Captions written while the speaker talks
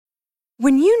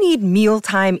When you need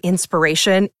mealtime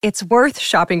inspiration, it's worth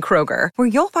shopping Kroger, where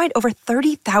you'll find over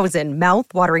 30,000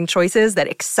 mouth-watering choices that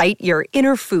excite your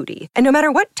inner foodie. And no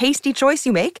matter what tasty choice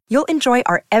you make, you'll enjoy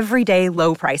our everyday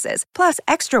low prices, plus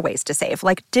extra ways to save,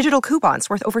 like digital coupons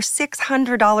worth over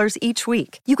 $600 each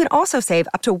week. You can also save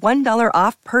up to $1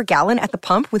 off per gallon at the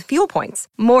pump with fuel points.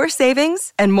 More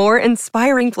savings and more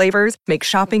inspiring flavors make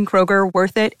shopping Kroger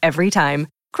worth it every time.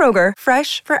 Kroger,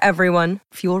 fresh for everyone.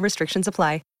 Fuel restrictions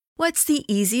apply. What's the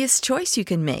easiest choice you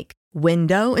can make?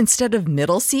 Window instead of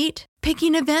middle seat?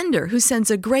 Picking a vendor who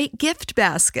sends a great gift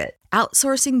basket?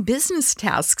 Outsourcing business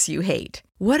tasks you hate?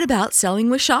 What about selling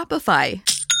with Shopify?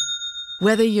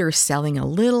 Whether you're selling a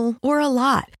little or a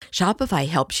lot, Shopify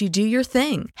helps you do your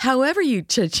thing, however you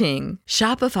cha-ching.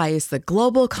 Shopify is the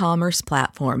global commerce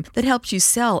platform that helps you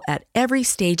sell at every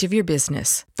stage of your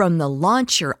business. From the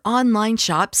launch your online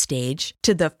shop stage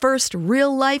to the first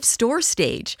real-life store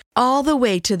stage, all the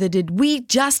way to the did we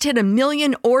just hit 1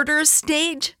 million orders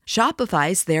stage.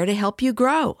 Shopify's there to help you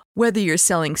grow. Whether you're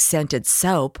selling scented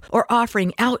soap or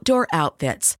offering outdoor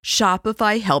outfits,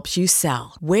 Shopify helps you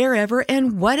sell. Wherever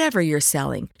and whatever you're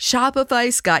selling,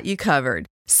 Shopify's got you covered.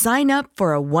 Sign up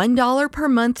for a $1 per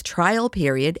month trial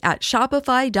period at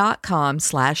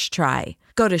shopify.com/try.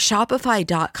 Go to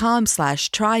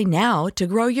shopify.com/try now to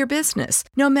grow your business,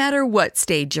 no matter what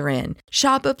stage you're in.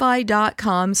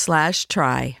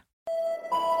 Shopify.com/try.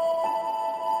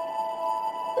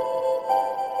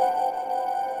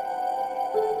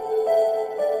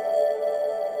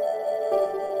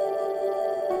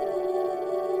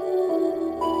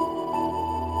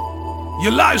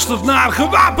 Je luistert naar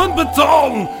Gewapend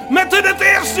Beton met in het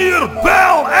eerste uur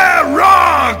Bel Air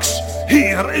Rocks.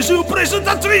 Hier is uw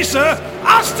presentatrice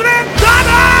Astrid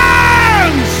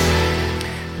Dannens.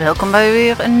 Welkom bij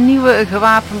weer een nieuwe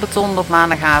Gewapend Beton op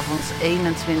maandagavond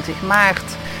 21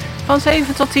 maart. Van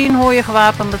 7 tot 10 hoor je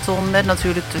Gewapend Beton met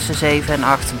natuurlijk tussen 7 en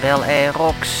 8 Bel Air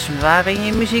Rocks. Waarin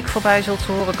je muziek voorbij zult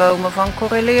horen komen van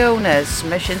Corleone,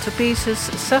 Smash Into Pieces,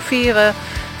 Saphire,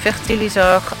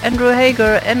 Fertilizar, Andrew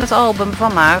Hager en het album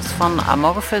van maart van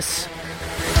Amorphis.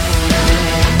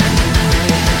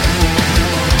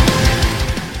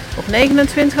 Op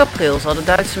 29 april zal de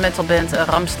Duitse metalband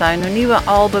Rammstein hun nieuwe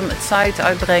album Zeit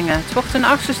uitbrengen. Het wordt een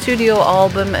 8e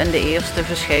studioalbum en de eerste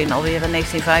verscheen alweer in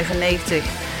 1995.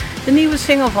 De nieuwe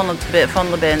single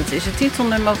van de band is het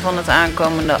titelnummer van het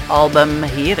aankomende album.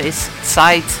 Hier is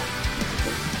Zeit.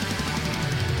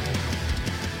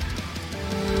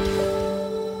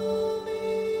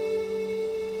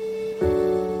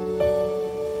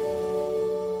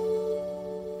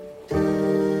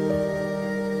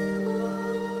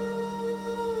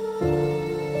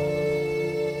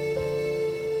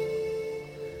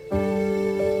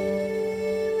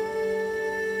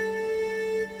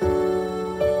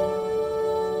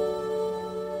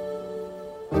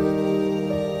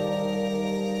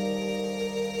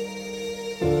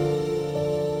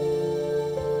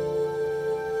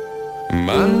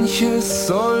 Manches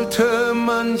sollte,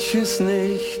 manches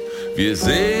nicht. Wir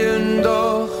sehen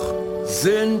doch,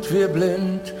 sind wir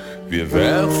blind. Wir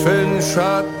werfen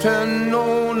Schatten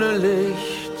ohne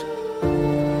Licht.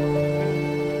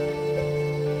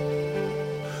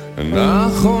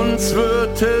 Nach uns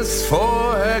wird es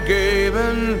vorher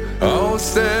geben.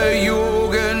 Aus der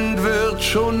Jugend wird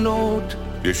schon Not.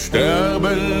 Wir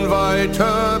sterben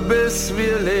weiter, bis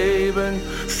wir leben,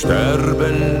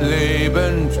 sterben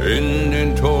lebend in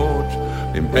den Tod.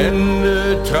 Dem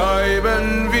Ende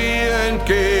treiben wir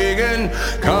entgegen,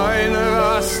 keine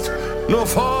Rast, nur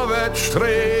vorwärts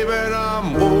streben.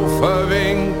 Am Ufer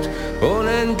winkt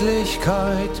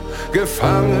Unendlichkeit,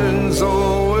 gefangen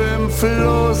so im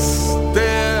Fluss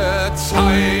der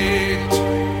Zeit.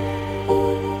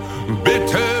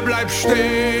 Bitte bleib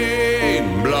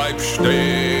stehen, bleib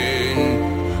stehen,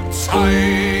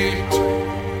 Zeit,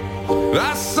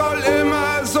 das soll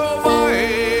immer so weitergehen.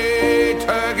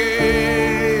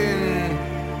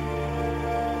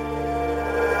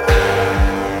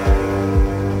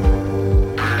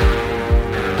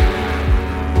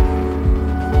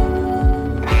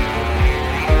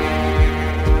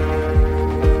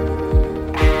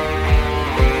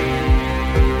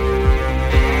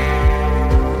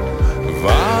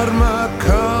 Warmer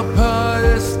Körper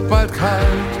ist bald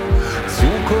kalt,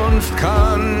 Zukunft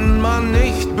kann man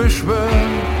nicht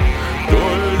beschwören,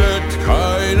 duldet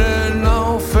keinen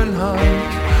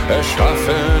Aufenthalt,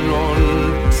 erschaffen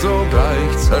und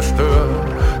sogleich zerstören.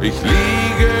 Ich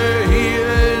liege hier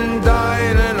in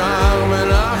deinen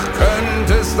Armen, ach,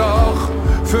 könnte es doch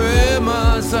für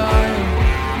immer sein.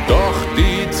 Doch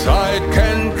die Zeit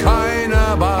kennt kein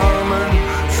Erbarmen,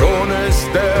 schon ist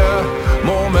der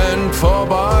Moment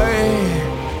vorbei.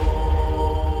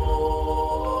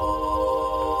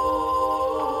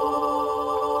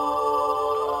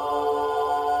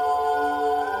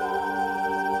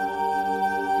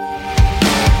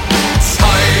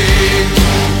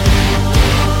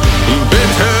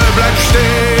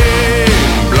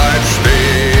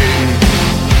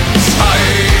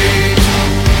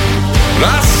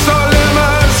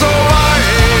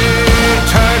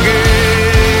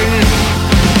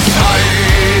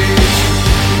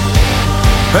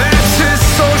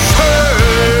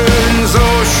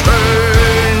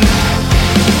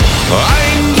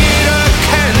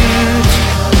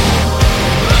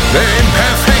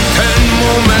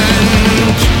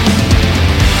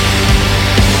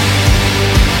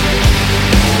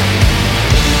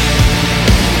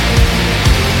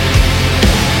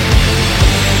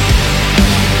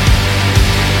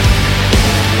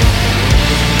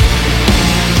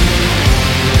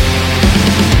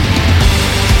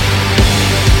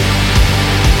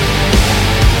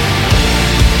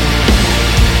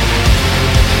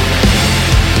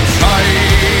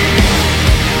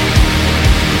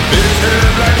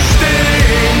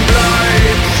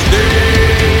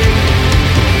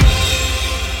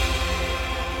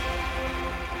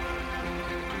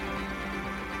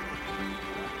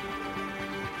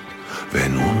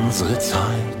 unsere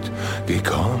Zeit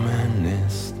gekommen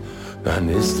ist, dann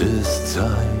ist es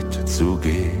Zeit zu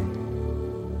gehen.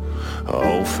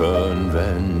 Aufhören,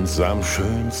 wenn's am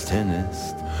schönsten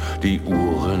ist, die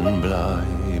Uhren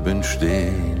bleiben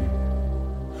stehen.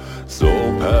 So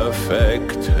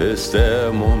perfekt ist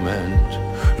der Moment,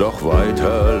 doch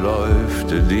weiter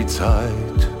läuft die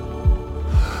Zeit.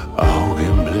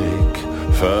 Augenblick,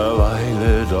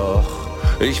 verweile doch,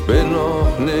 ich bin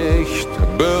noch nicht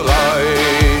bereit.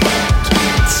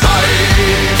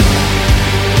 Zeit,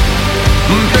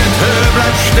 bitte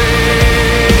bleib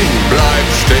stehen, bleib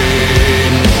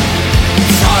stehen.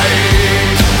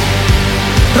 Zeit,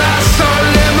 das soll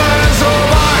immer so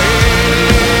weitergehen.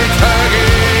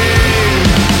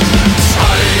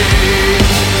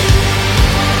 Zeit,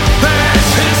 es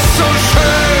ist so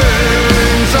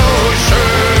schön, so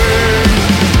schön.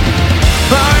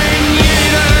 Ein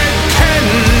jeder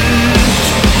kennt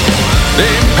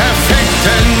den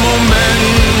perfekten Moment.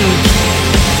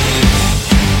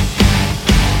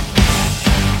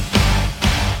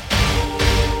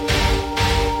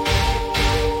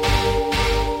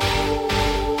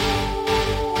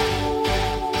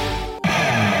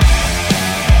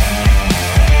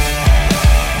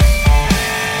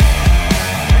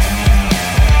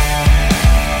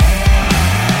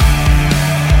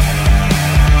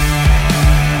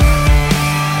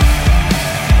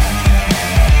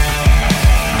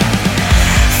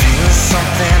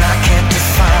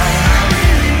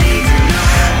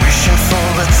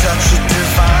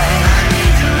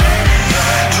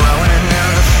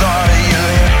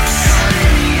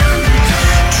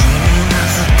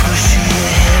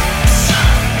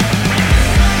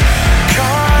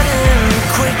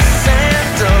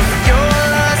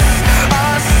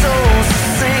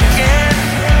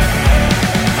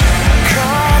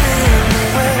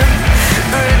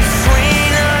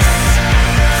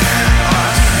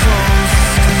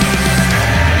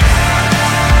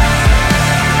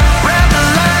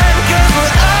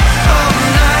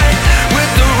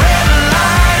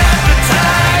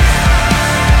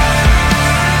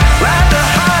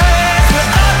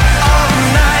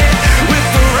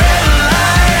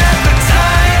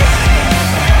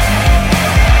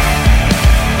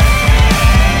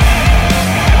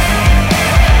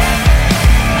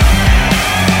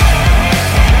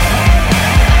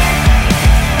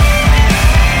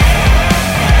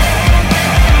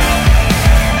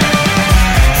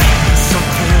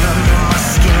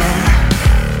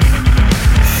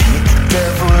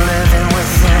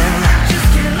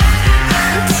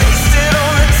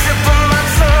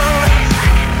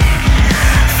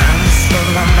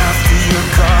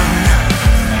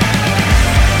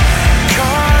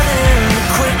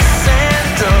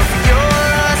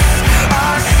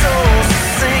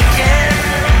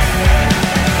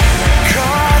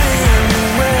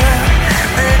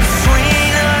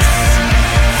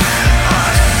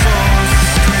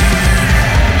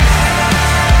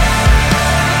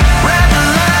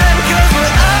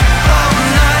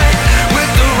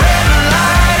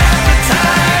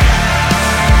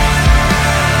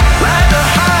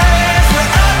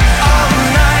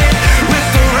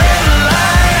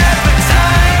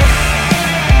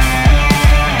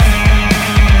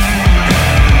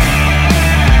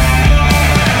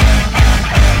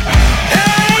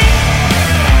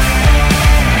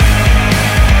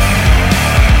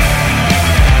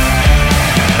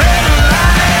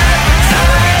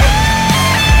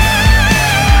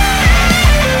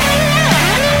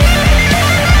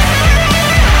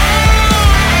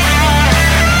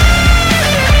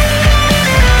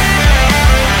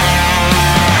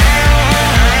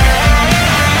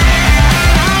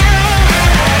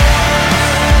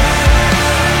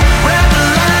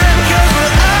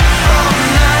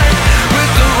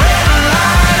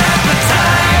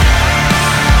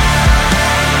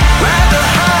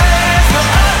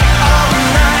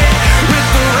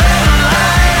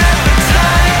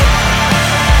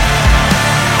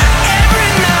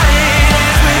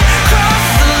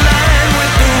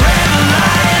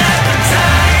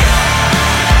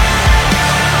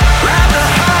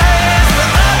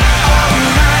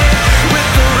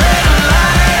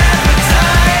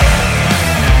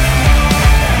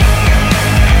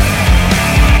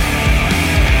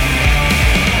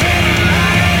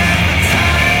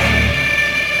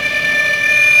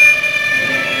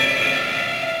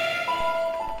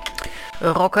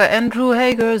 Rocker Andrew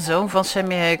Hager, zoon van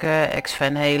Sammy Hager,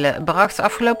 ex-Van Halen, bracht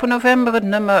afgelopen november het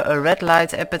nummer Red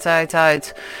Light Appetite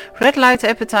uit. Red Light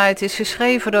Appetite is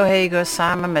geschreven door Hager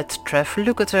samen met Trev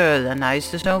Lukather en hij is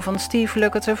de zoon van Steve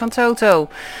Lukather van Toto.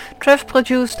 Trev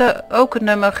produceerde ook het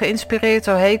nummer geïnspireerd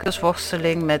door Hager's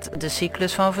worsteling met de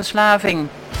cyclus van verslaving.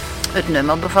 Het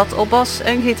nummer bevat op bas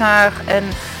en gitaar en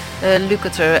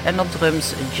Lukather en op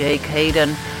drums Jake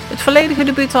Hayden. Het volledige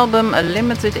debuutalbum A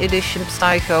Limited Edition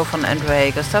Psycho van Andrew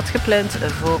Hager staat gepland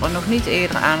voor een nog niet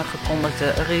eerder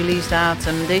aangekondigde release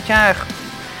datum dit jaar.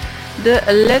 De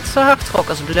Leidse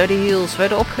hardrockers Bloody Heels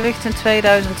werden opgericht in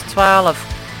 2012.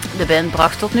 De band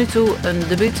bracht tot nu toe een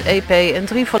debuut-EP en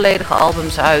 3 volledige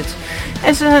albums uit.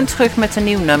 En ze zijn terug met een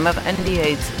nieuw nummer en die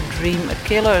heet Dream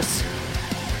Killers.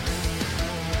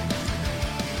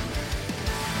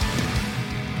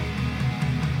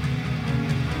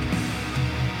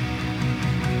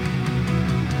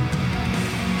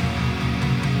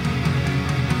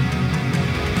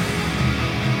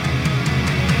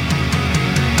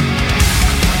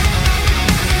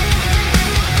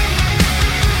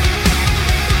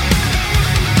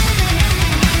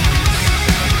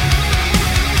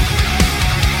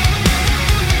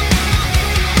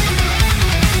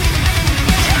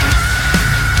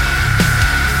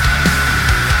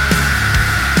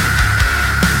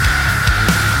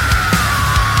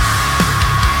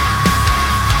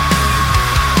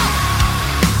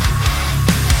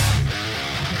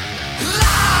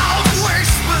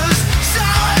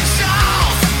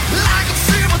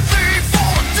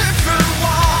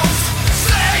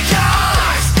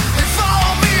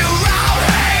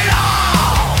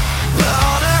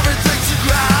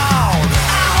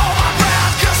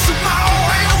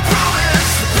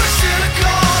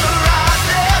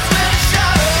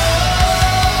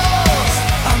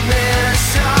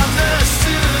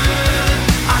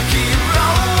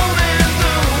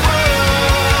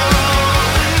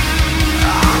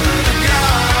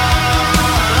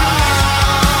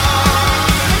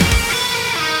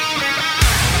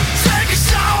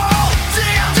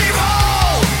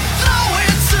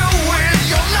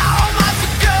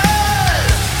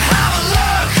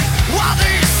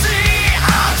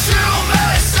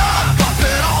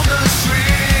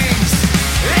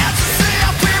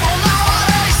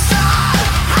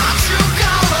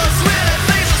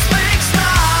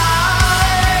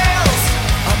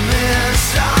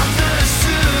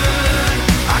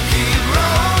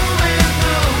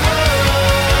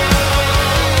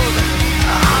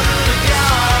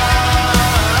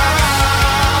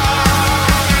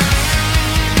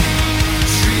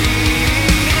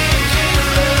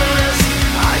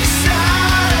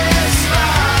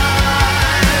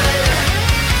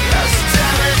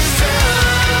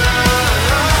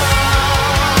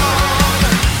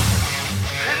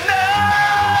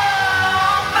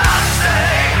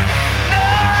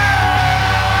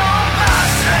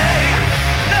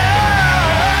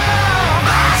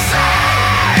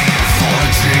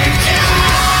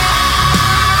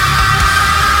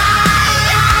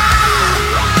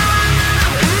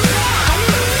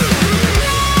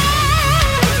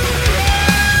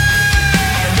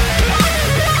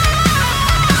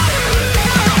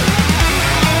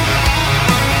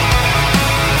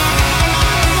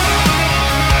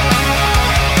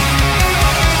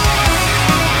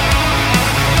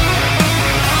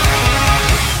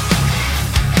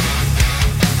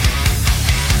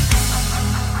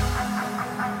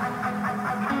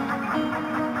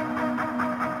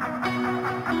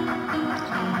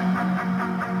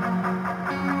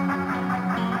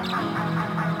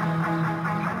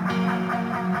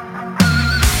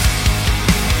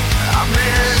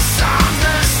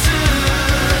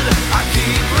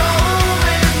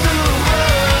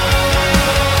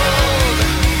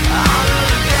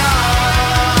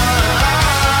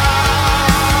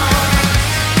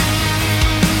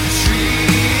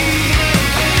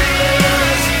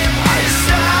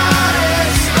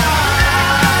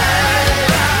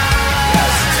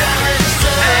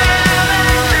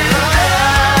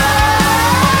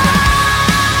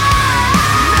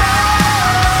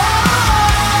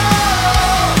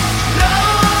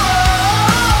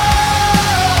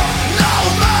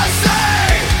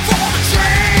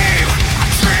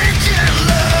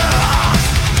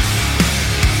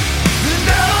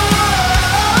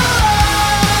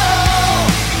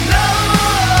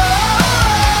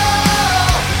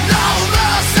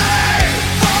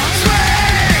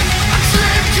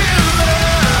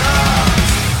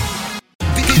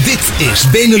 is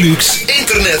Benelux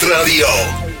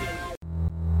Internetradio.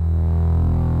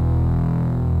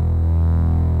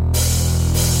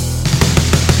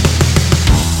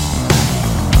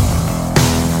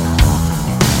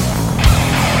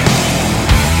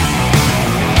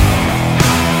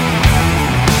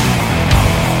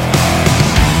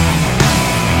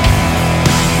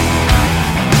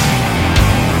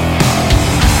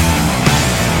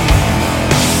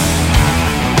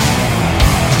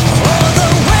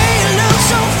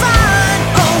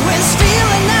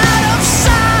 Feeling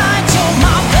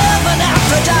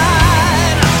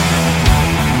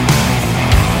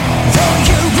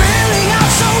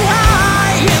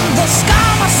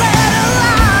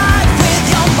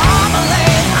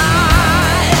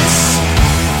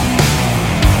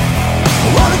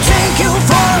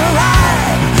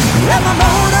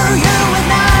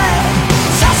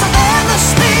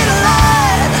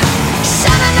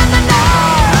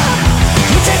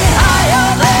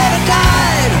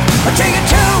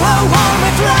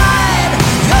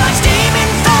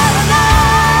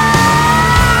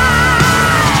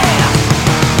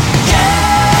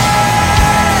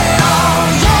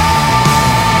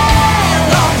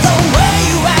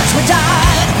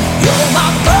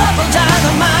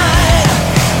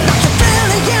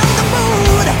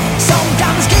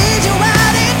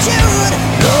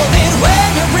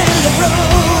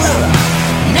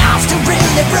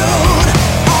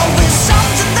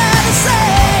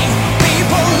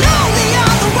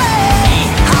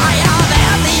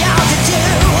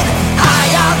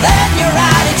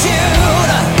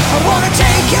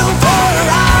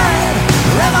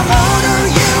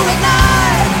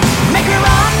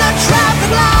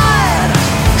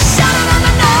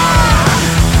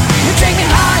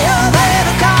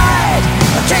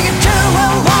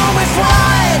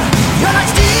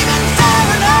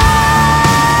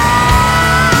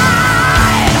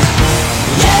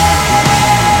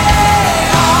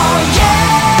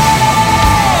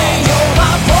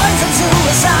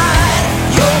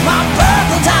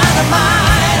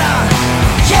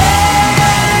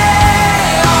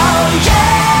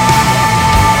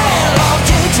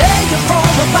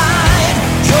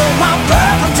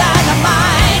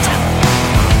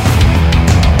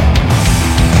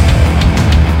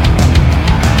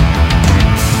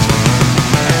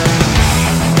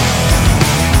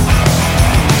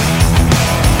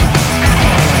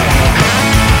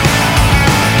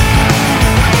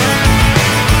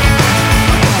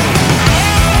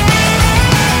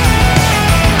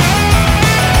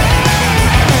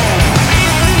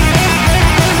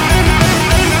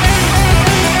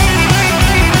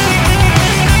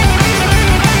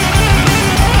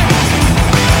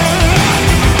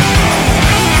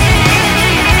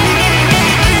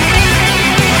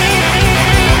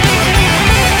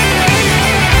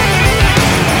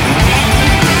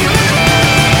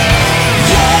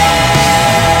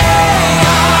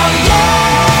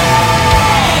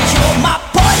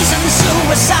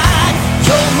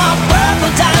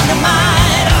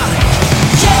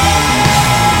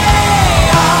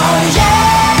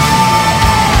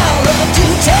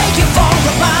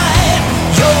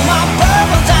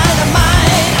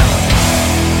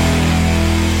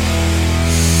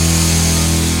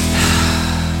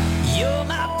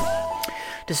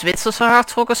De Zwitserse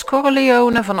hardrockers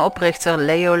Corleone van oprichter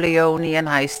Leo Leoni en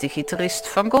hij is de gitarist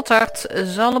van Gotthard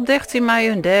zal op 13 mei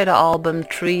hun derde album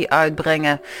Tree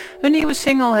uitbrengen. Hun nieuwe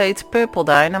single heet Purple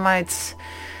Dynamite.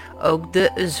 Ook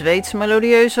de Zweedse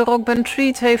melodieuze rockband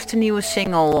Treat heeft een nieuwe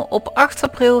single. Op 8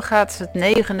 april gaat het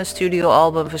 9e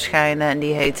studioalbum verschijnen en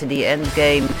die heet The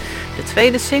Endgame. De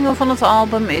tweede single van het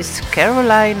album is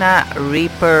Carolina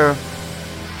Reaper.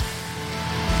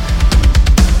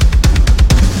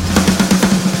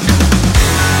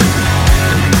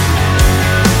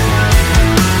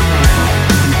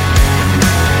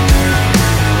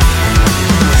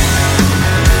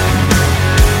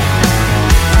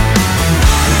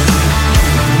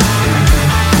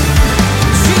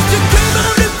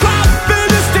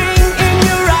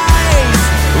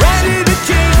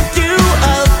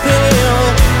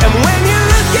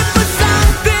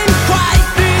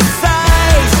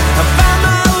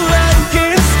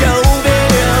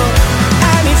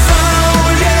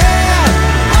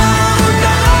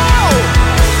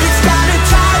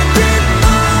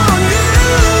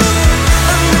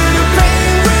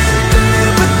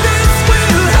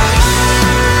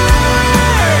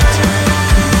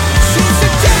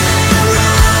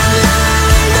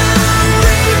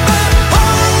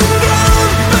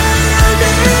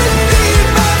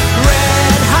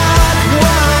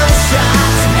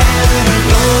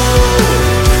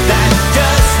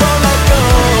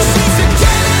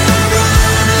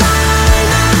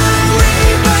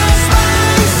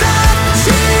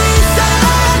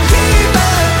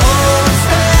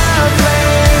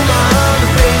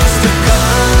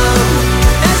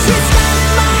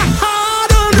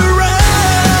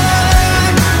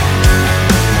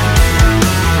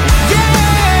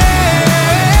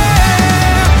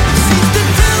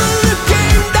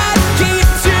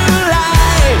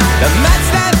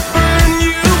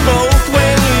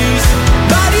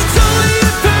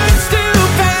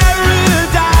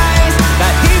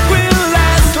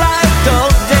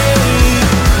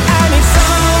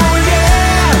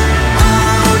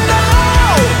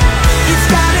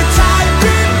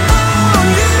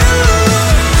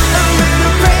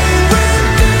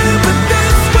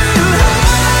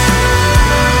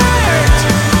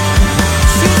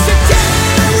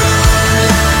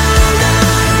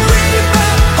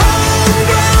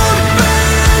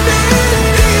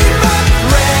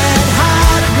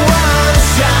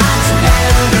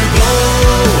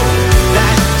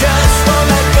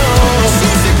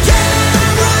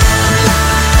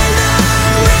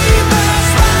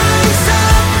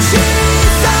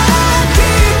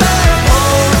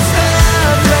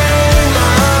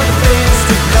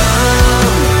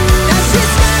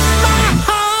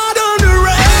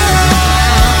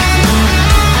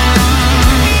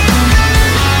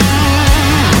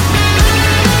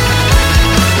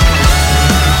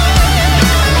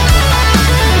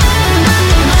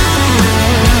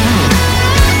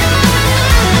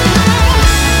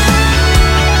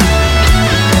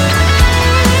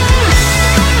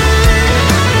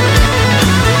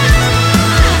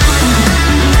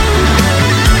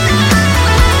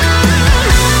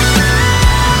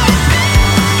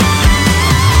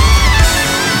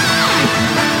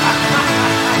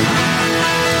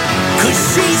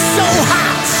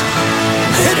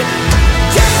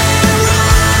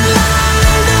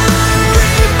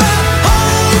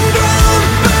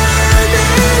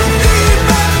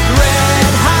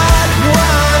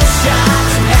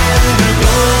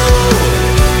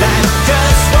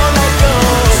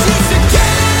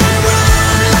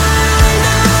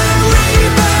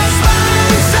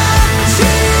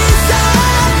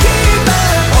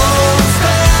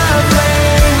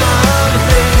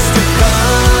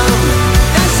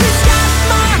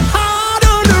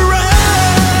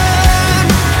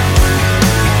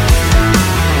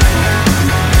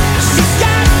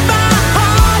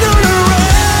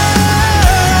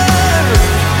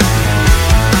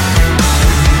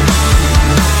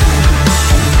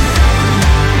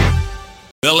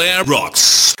 Bel-Air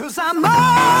rocks. 'Cause I'm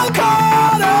all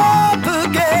caught up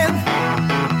again.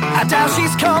 I doubt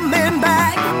she's coming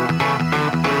back.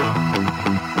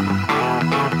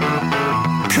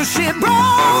 'Cause she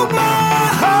broke my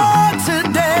heart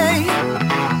today.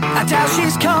 I doubt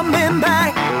she's coming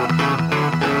back.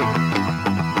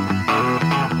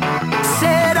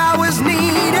 Said I was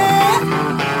needed,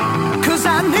 'cause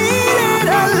I needed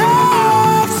her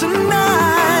love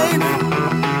tonight.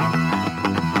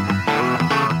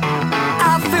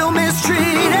 I feel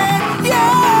mistreated,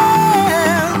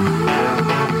 yeah.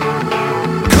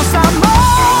 'Cause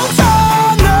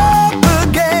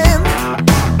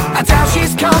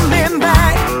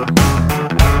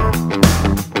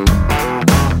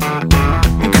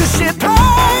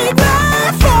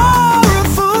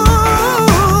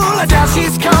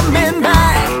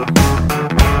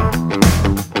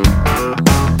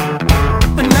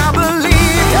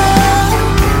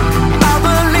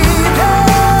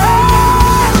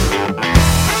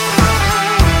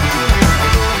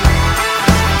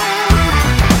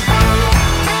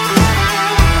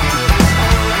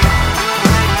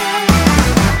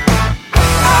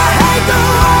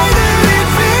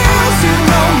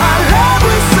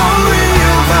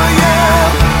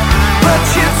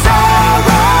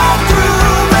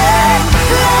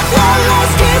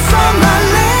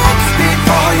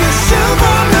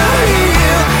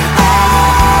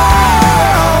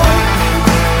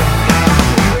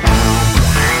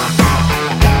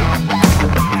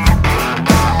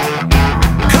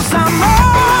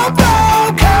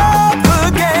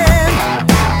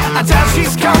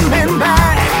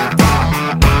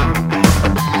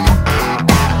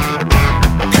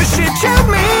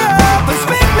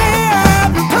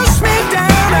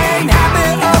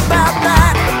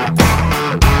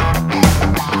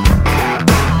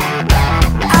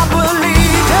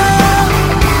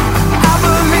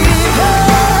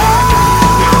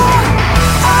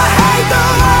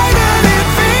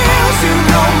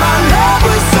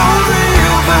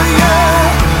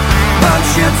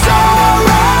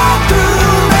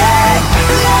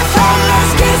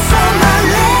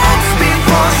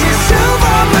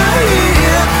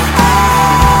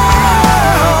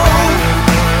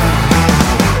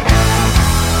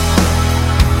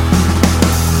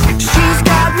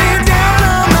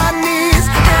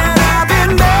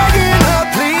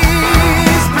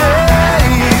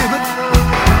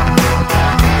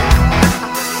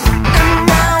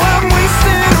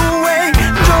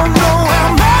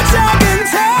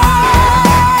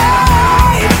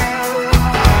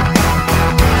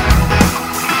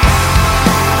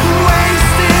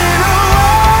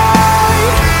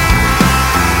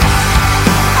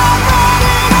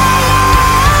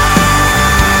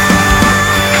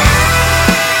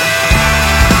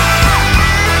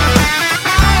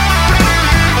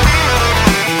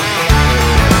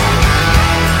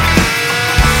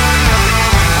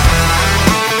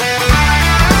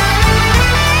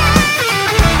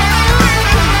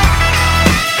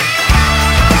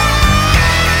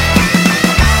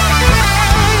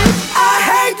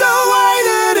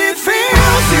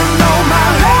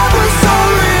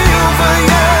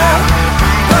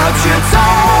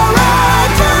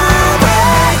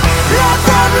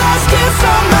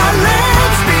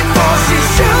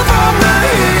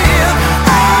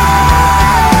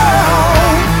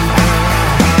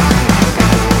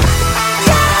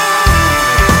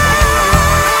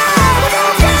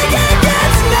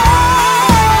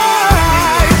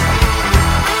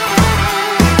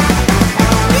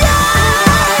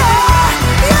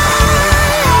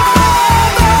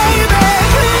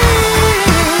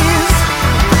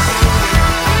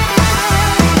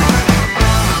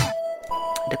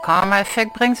Karma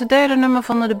Effect brengt het derde nummer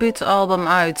van het debuutalbum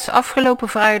uit. Afgelopen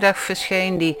vrijdag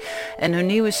verscheen die en hun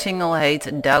nieuwe single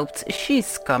heet Doubt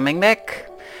She's Coming Back.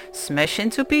 Smash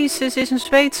Into Pieces is een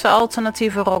Zweedse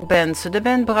alternatieve rockband. De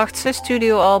band bracht 6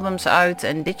 studioalbums uit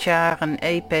en dit jaar een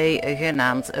EP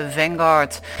genaamd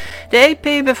Vanguard. De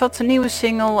EP bevat een nieuwe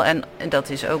single en dat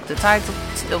is ook de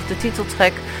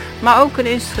titeltrack, maar ook een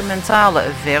instrumentale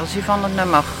versie van het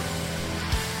nummer.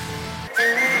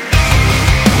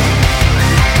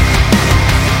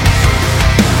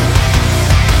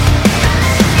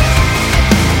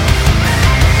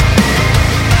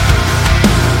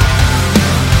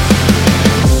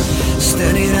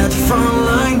 Standing at the front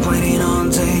line, waiting on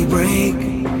daybreak.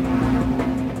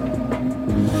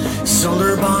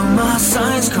 Soldier by my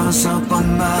side, scars up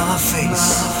on my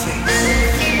face.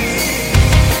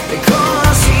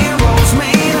 Because heroes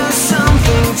made us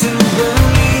something to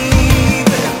believe.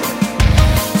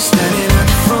 Standing at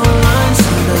the front lines,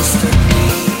 understood me.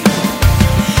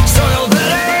 So you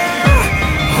better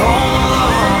hold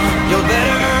on, you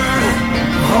better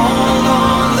hold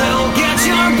on, they'll get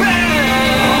your back.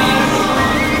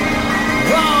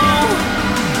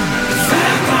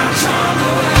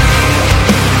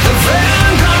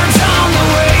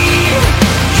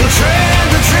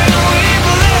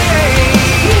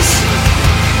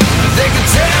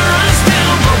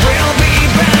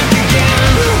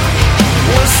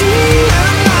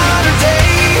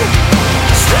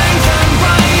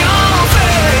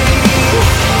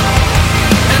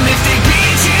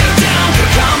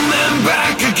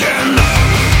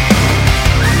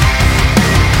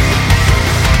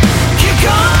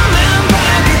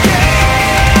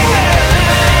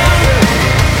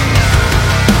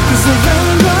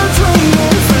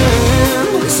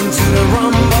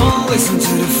 Listen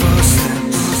to the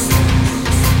footsteps.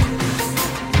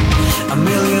 A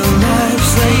million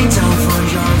lives laid down for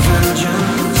your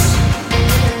vengeance.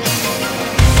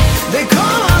 They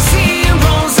call us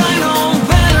heroes, I know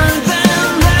better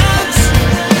than that.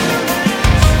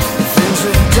 The things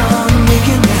we've done we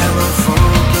can never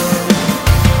forget.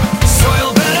 So you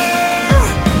better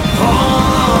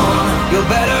hold on, you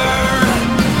better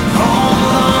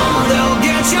hold on, they'll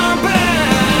get your back.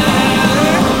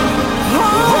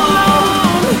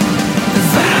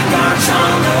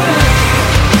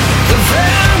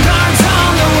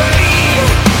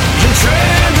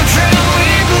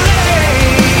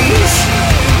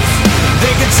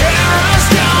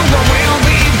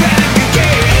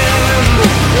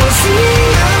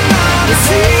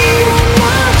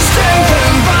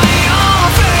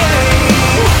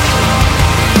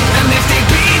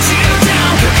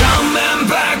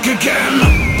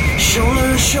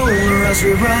 Shoulder to shoulder as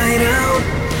we ride out.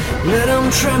 Let them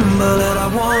tremble, let I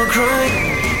walk right.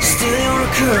 Steal your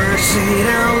courage, say it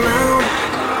out loud.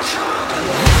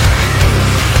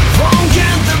 Won't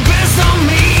get the best of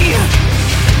me.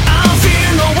 I'll fear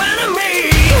no enemy.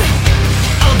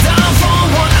 I'll die for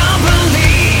what I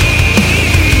believe.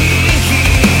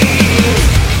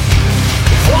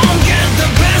 Won't get the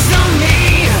best of me.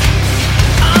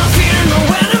 I'll fear no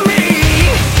enemy.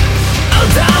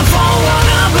 I'll die for what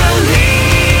I believe.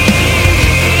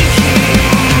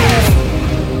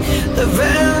 The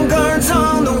vanguard's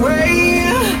on the way.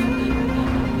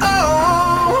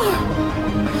 Oh,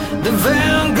 the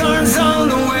vanguard's on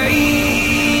the way.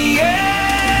 Yeah.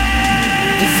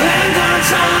 The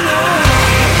vanguard's on the way.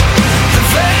 The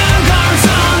vanguard's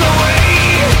on the way.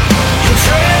 You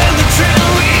tread the trail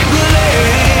we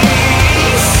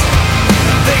blaze.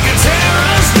 They can tear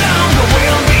us down, but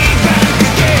we'll be back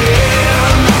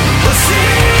again. We'll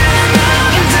see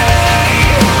another day,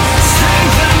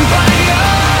 strengthened by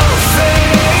your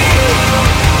faith.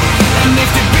 And if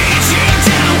they beat you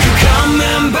down, you're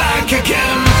coming back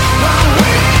again. But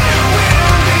we'll be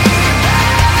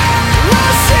back.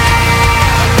 We'll see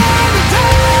another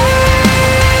day.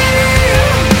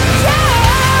 Yeah.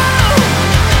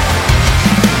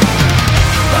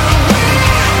 But we'll be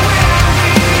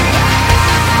back.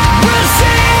 We'll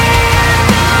see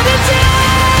another day.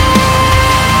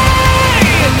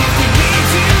 And if they beat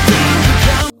you down, you're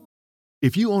coming.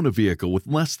 If you own a vehicle with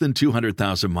less than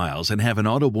 200,000 miles and have an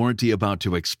auto warranty about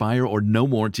to expire or no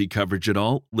warranty coverage at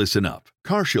all, listen up.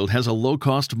 CarShield has a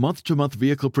low-cost month-to-month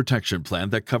vehicle protection plan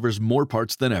that covers more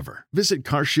parts than ever. Visit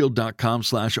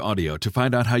carshield.com/audio to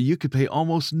find out how you could pay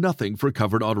almost nothing for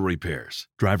covered auto repairs.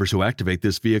 Drivers who activate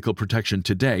this vehicle protection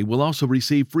today will also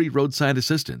receive free roadside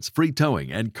assistance, free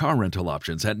towing, and car rental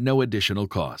options at no additional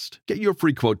cost. Get your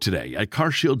free quote today at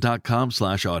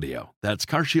carshield.com/audio. That's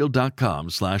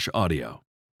carshield.com/audio.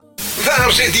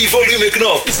 Waar zit die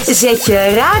volumeknop? Zet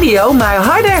je radio maar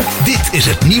harder. Dit is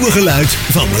het nieuwe geluid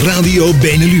van Radio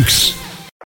Benelux.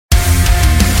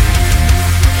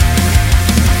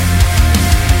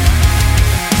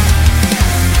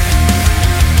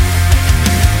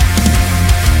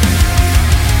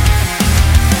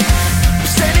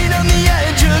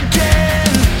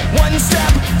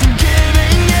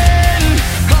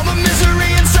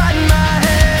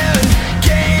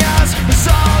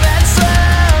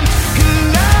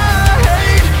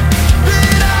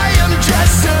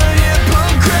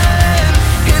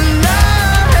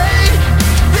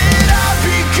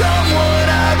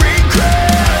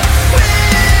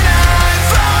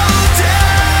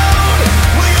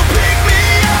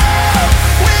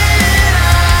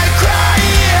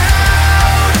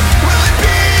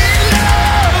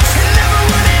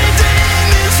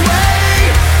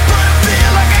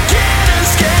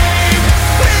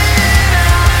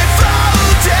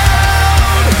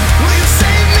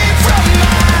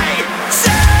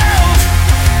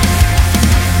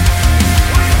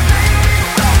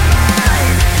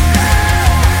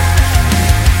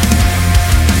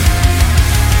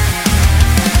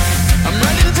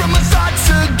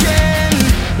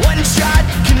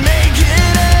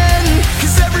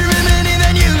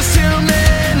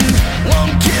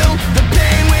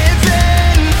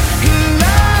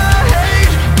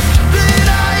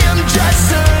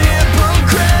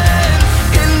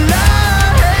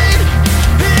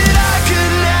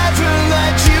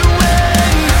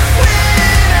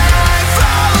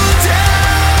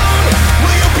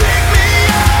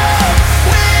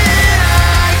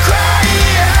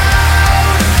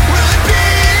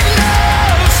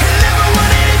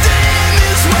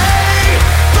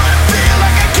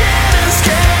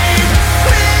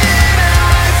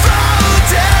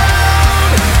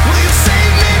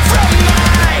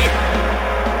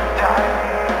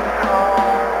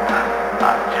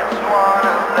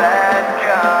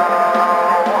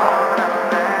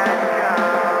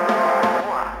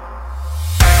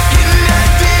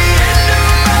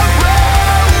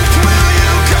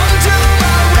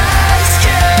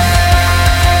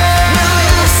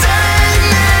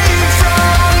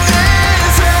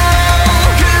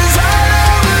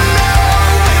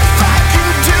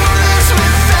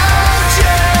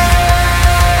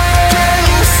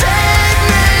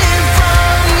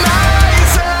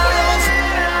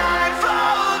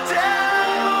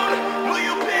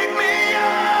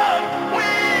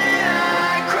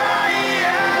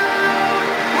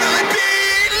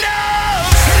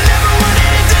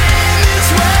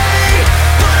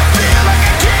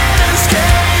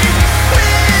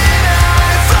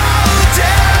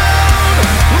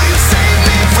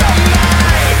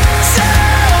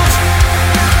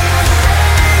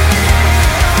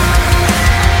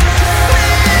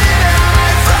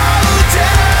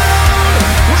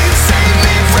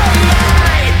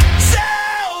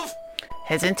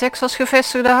 Het in Texas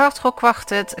gevestigde hardrock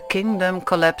kwartet Kingdom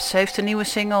Collapse heeft een nieuwe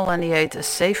single en die heet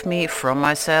Save Me From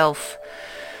Myself.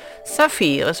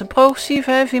 Saphir is een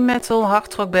progressieve heavy metal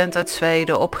hardrockband uit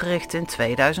Zweden, opgericht in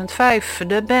 2005.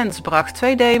 De band bracht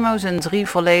 2 demo's en 3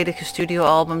 volledige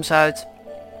studioalbums uit.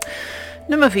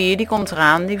 Nummer 4 die komt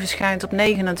eraan, die verschijnt op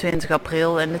 29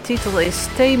 april en de titel is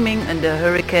Taming the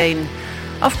Hurricane.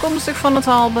 Afkomstig van het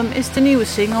album is de nieuwe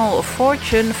single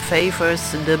Fortune Favors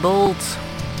the Bold.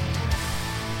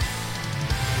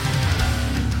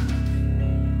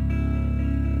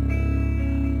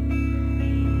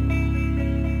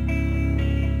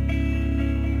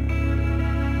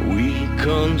 We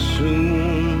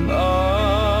consume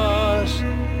us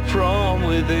from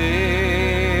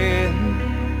within.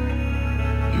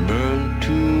 Burn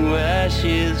to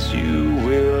ashes, you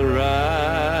will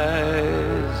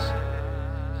rise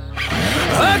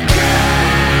again.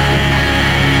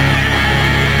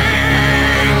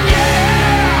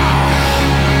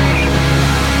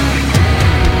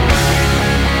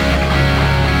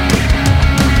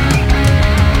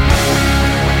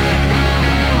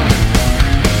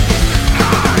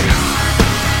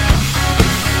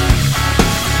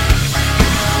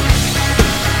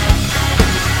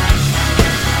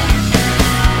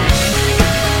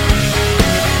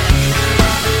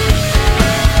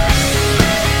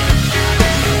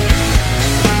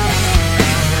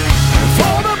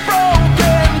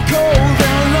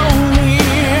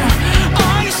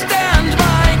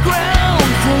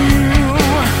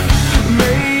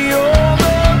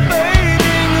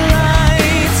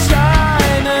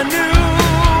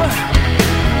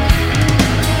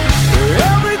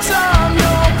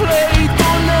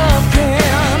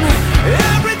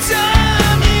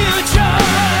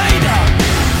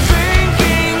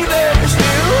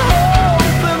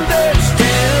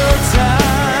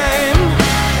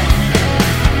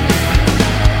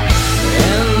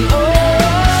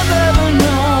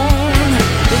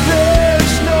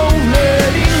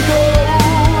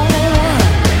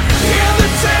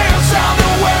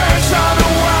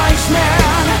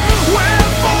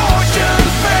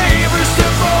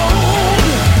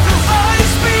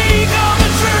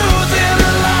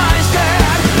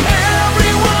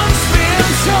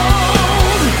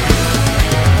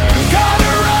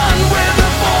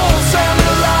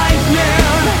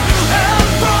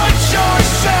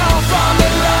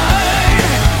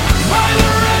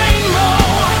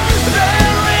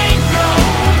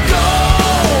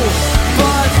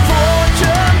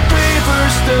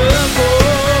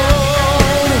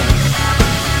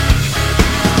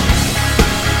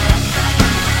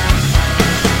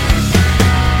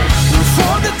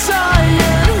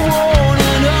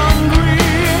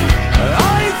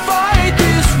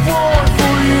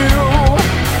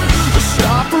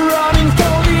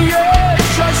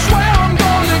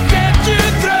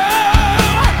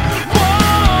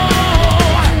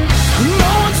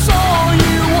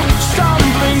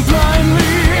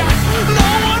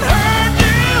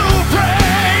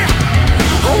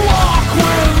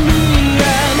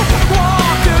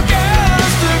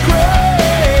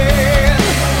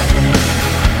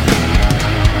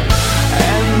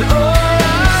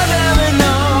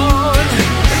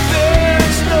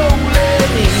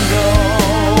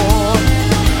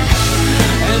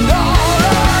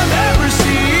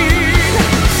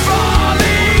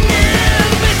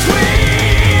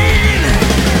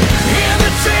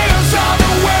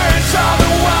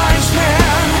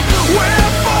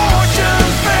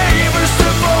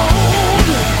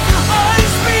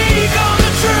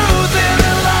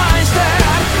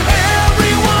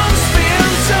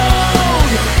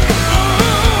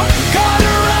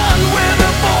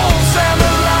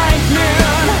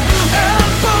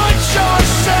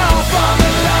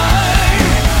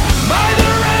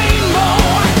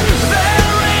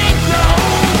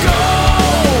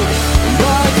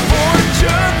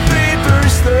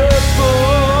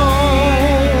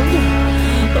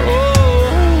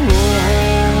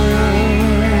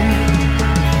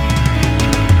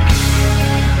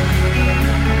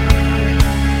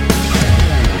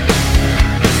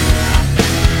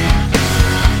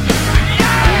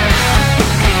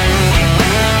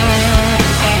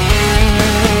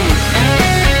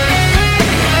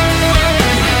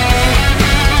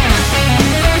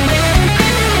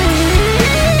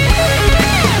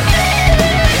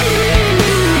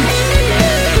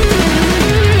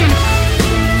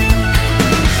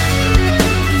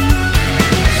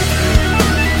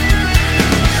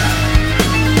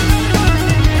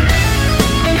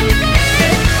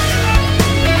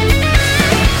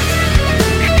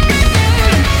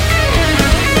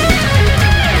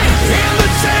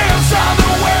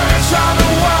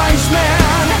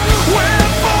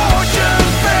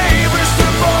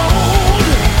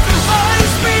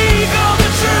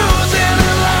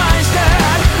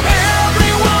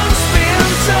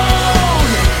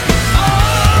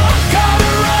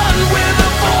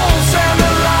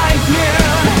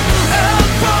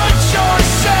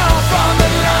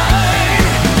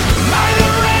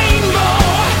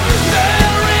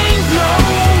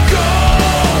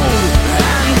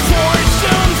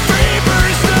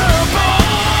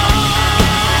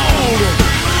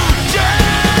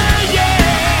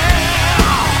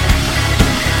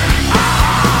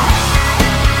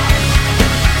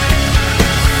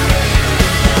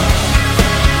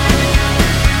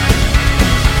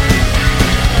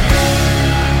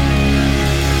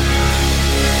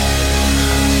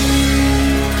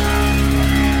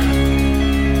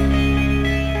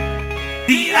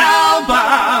 the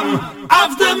album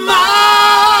of the month.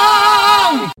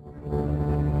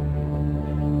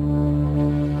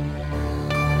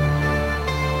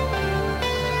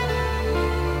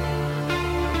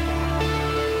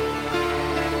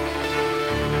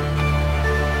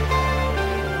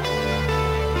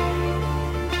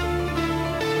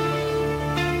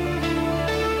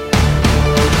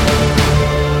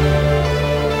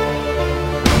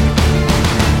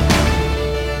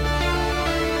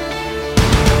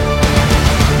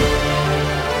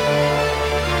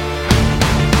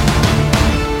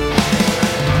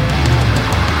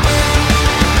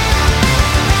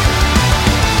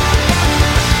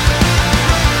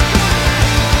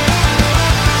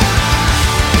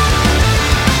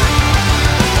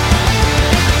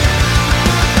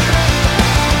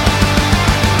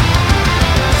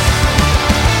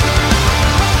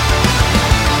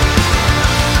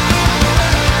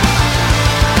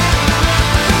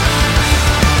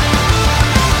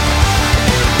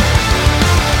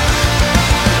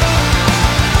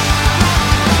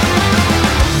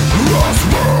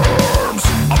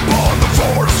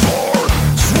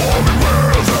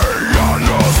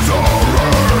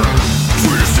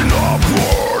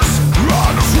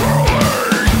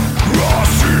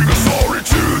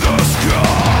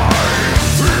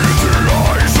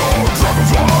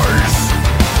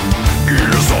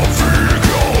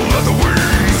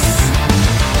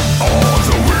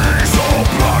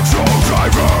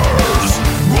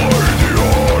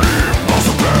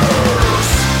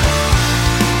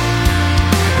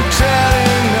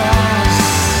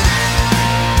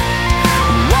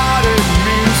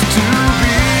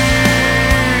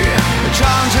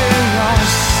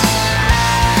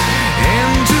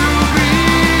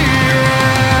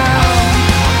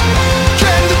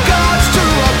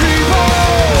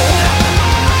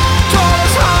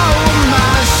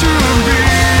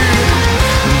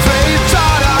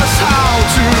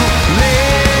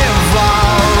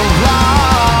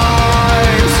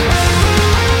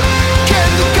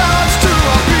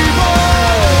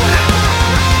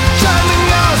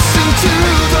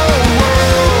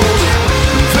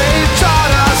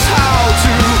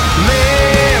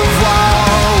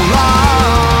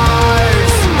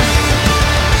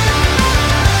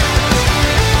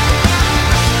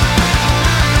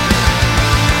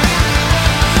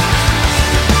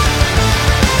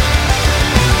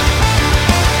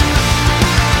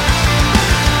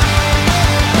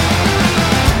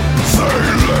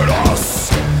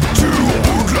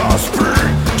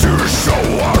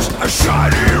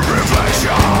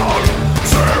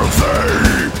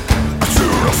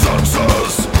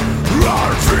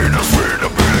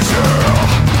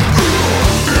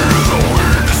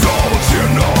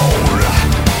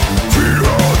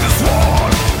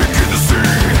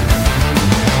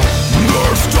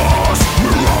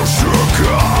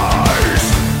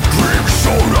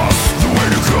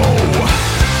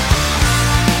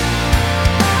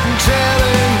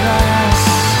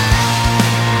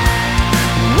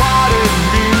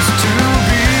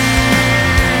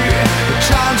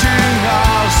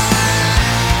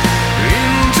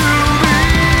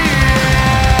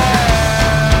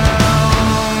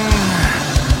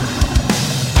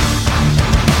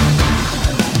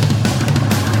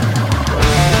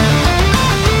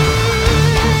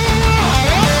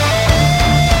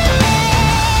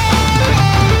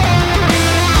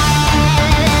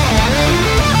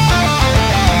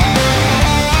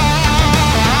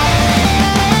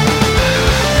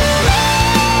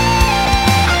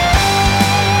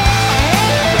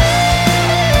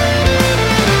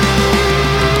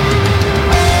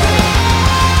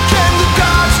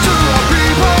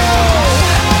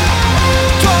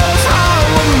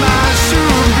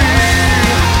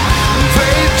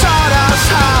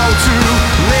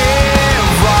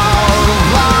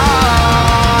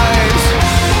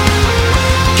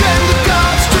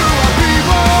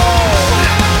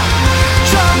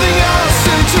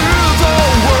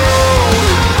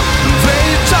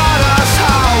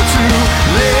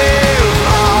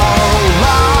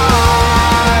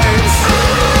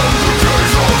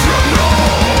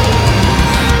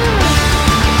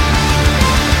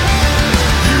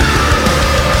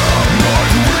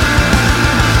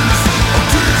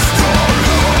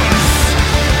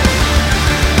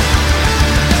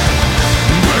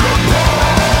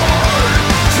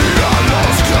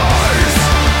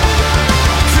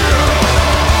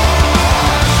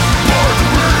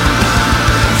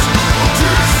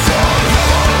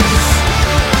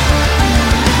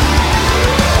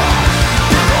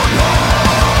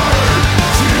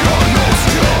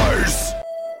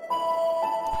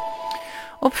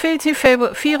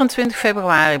 24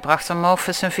 februari bracht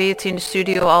Amorphis zijn 14e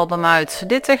studioalbum uit.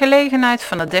 Dit ter gelegenheid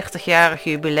van het 30-jarig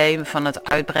jubileum van het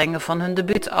uitbrengen van hun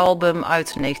debuutalbum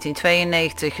uit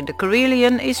 1992, The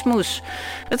Karelian Isthmus.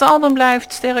 Het album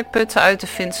blijft sterk putten uit de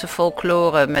Finse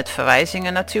folklore met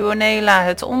verwijzingen naar Tuonela,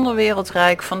 het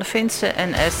onderwereldrijk van de Finse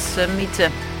NS mythe.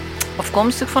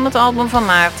 Afkomstig van het album van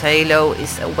maart, Halo,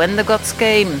 is When the Gods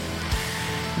Came.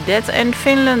 Dead End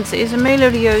Finland is een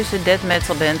melodieuze death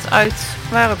metal band uit,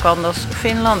 waar ook anders,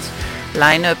 Finland.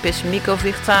 Line-up is Mikko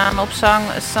Virtaan op zang,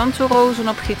 Santu Rosen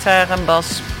op gitaar en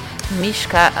bas,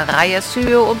 Mishka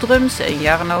Rajasuo op drums en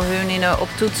Jarno Huninen op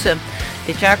toetsen.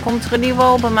 Dit jaar komt er een nieuw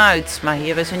album uit, maar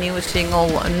hier is een nieuwe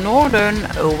single, Northern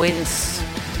Winds.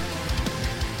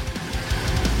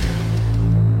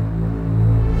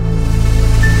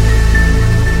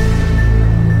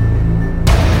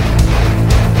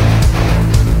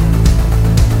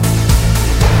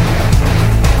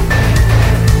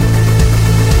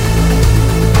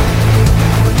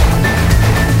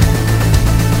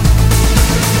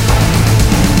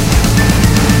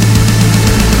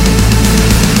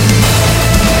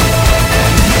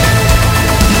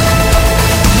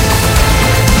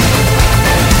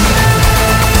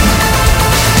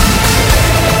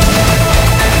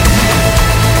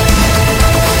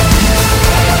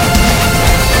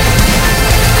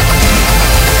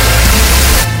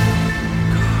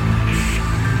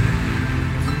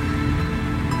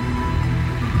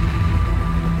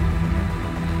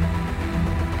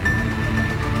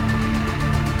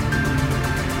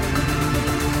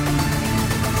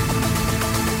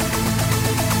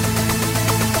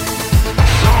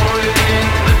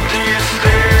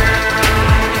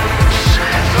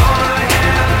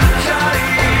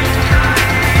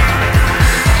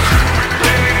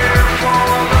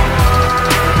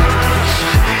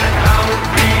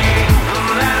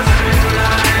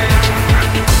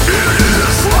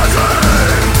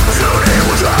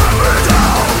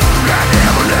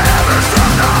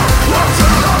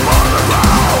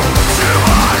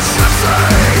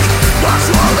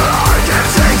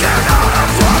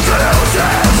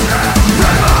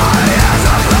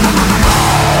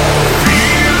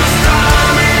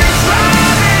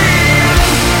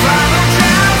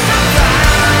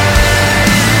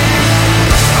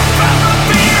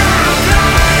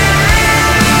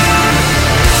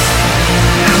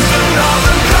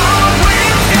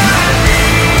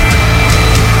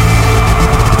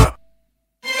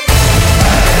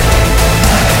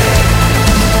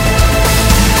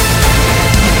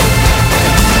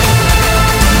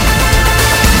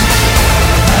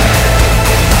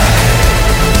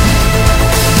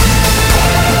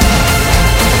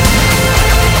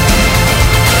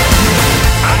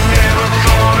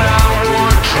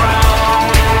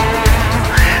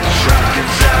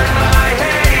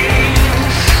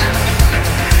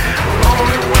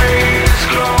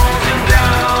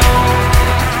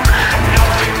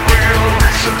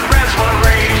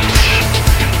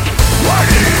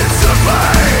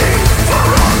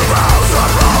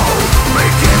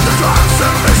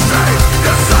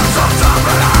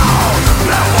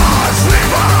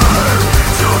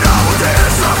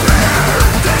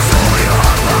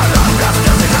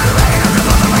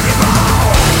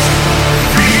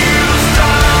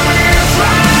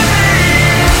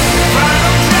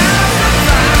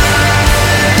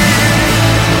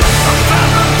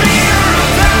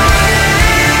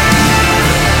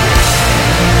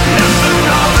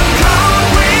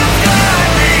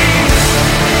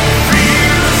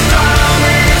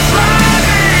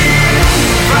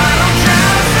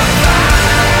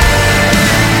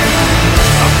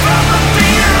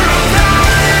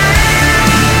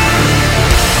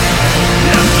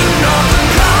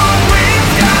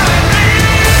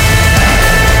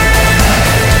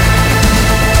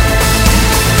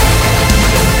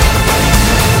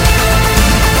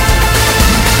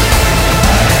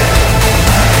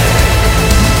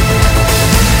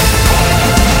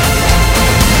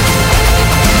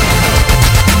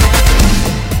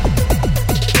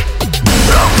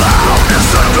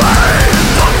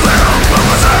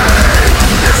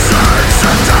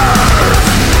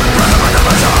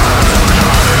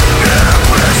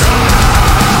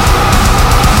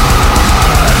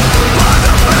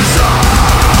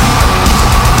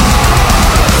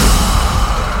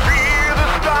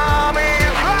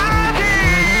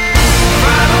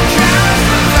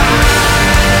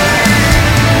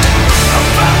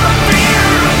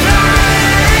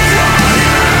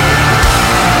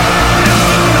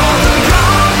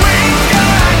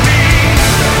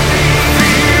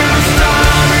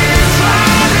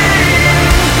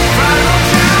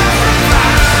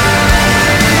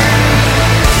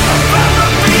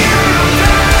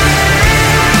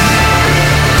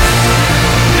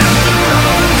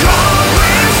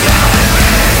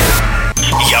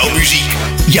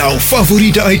 jouw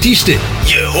favoriete artiesten.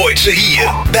 Je hoort ze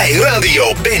hier bij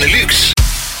Radio Benelux.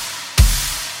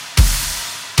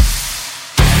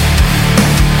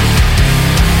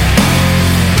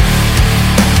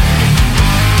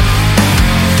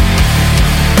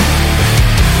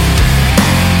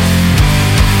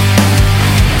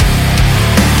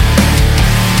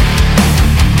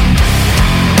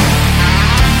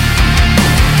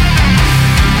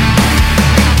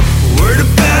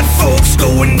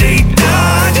 When they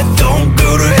die, they don't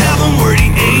go to heaven where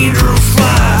the angels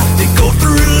fly. They go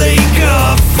through a lake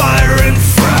of fire and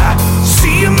fry.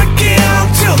 See them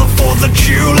again till the 4th of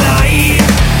July.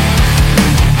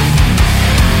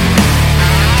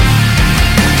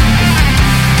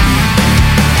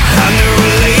 I knew a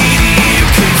lady who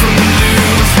came from the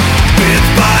Louvre, bit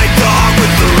by a dog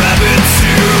with a rabbit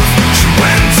tooth. She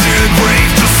went to the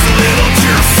grave just a little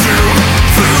too soon,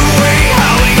 flew away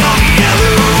howling on the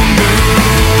yellow moon.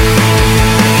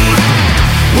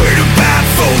 Where do bad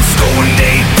folks go when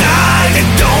they die? They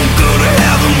don't go to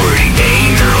heaven where the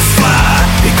angels fly.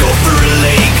 They go through a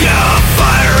lake of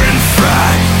fire and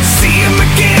fry. See them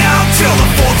again till the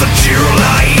 4th of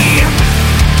July.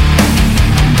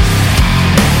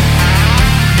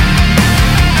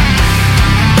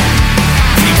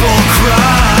 People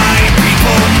cry,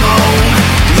 people moan,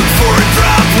 look for a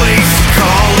dry place to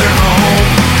call their home.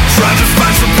 Try to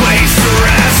find some place to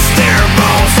rest their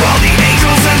bones, while the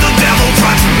angels and the devil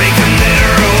try to make them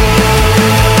their own.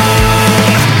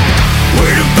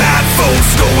 Where do bad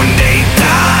folks go when they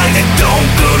die? They don't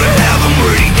go to heaven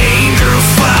where the angels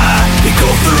fly. They go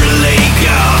through a lake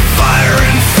of fire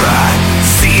and fry.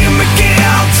 See them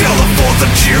again till the 4th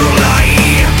of July.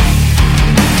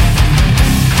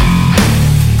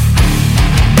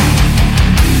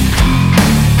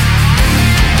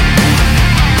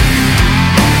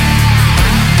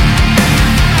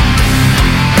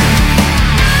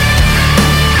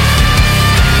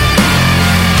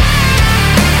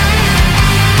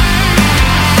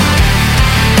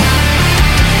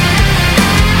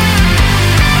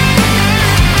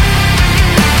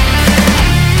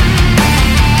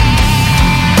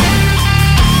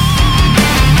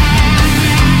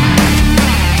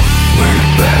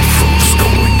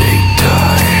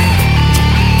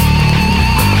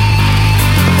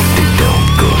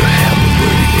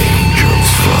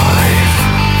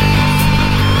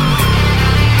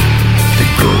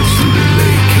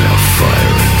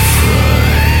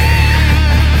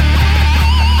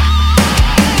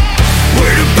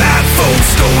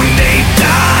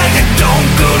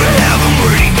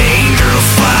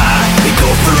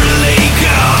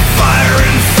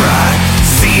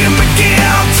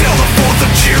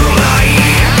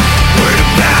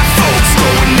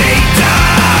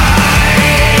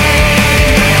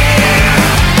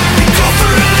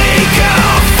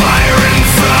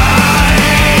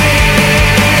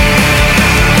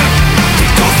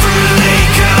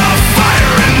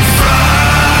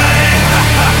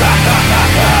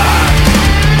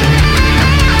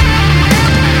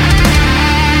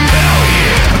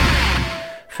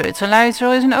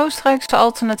 Fertilizer is een Oostenrijkse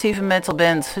alternatieve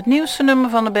metalband. Het nieuwste nummer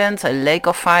van de band, Lake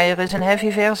of Fire, is een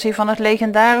heavy versie van het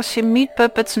legendarische Meat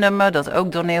Puppets nummer dat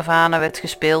ook door Nirvana werd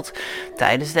gespeeld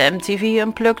tijdens de MTV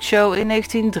Unplugged show in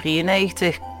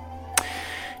 1993.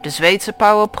 De Zweedse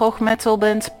power prog metal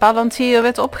band Palantir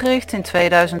werd opgericht in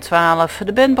 2012.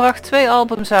 De band bracht 2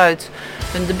 albums uit.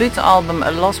 Hun debuutalbum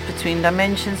A Lost Between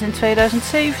Dimensions in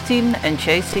 2017 en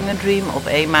Chasing a Dream op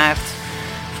 1 maart.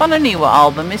 Van een nieuwe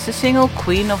album is de single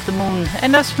Queen of the Moon.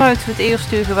 En daar sluiten we het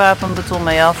eerste uur gewapend beton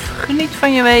mee af. Geniet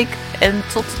van je week en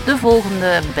tot de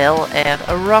volgende Bel Air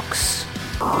Rocks.